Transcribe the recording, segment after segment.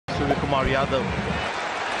Kumar Yadav.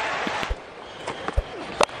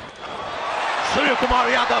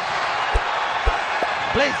 Kumar Yadav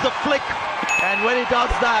plays the flick, and when he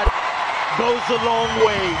does that, goes a long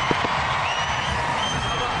way.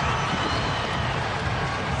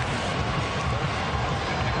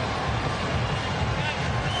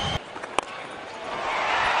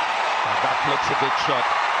 That looks a good shot.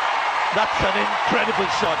 That's an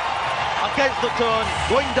incredible shot. Against the turn,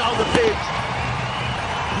 going down the pitch.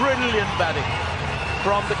 Brilliant batting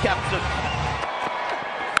from the captain.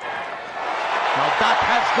 Now that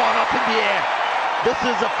has gone up in the air. This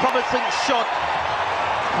is a promising shot.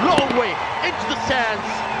 Long way into the stands.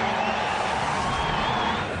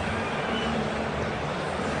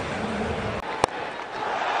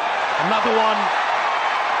 Another one.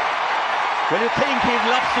 Well, you think he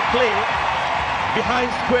loves to play behind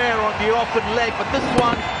square on the open leg, but this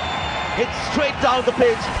one hits straight down the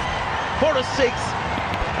pitch for a 6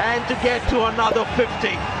 and to get to another 50.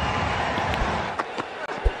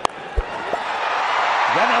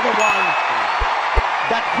 Another one.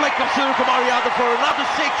 That flick of Kumar Yadav for another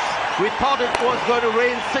 6. We thought it was going to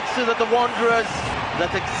rain 6s at the Wanderers.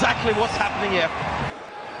 That's exactly what's happening here.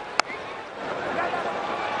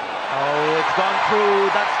 Oh, it's gone through.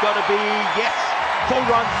 That's got to be, yes, 4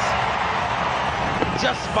 runs.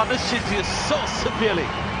 Just punishes you so severely.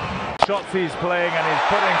 Shots he's playing, and he's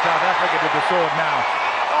putting South Africa to the sword now.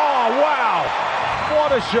 Oh, wow.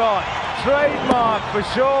 What a shot. Trademark for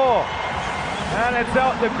sure. And it's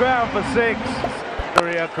out the ground for 6.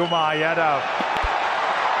 Surya Kumar Yadav.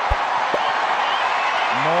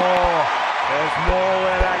 More. There's more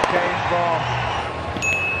where that came from.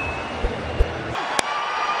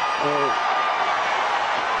 Oh.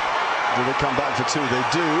 Do they come back for 2? They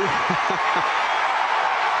do.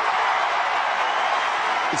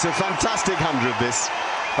 It's a fantastic 100, this.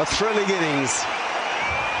 A thrilling innings.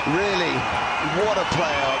 Really, what a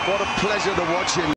player. What a pleasure to watch him.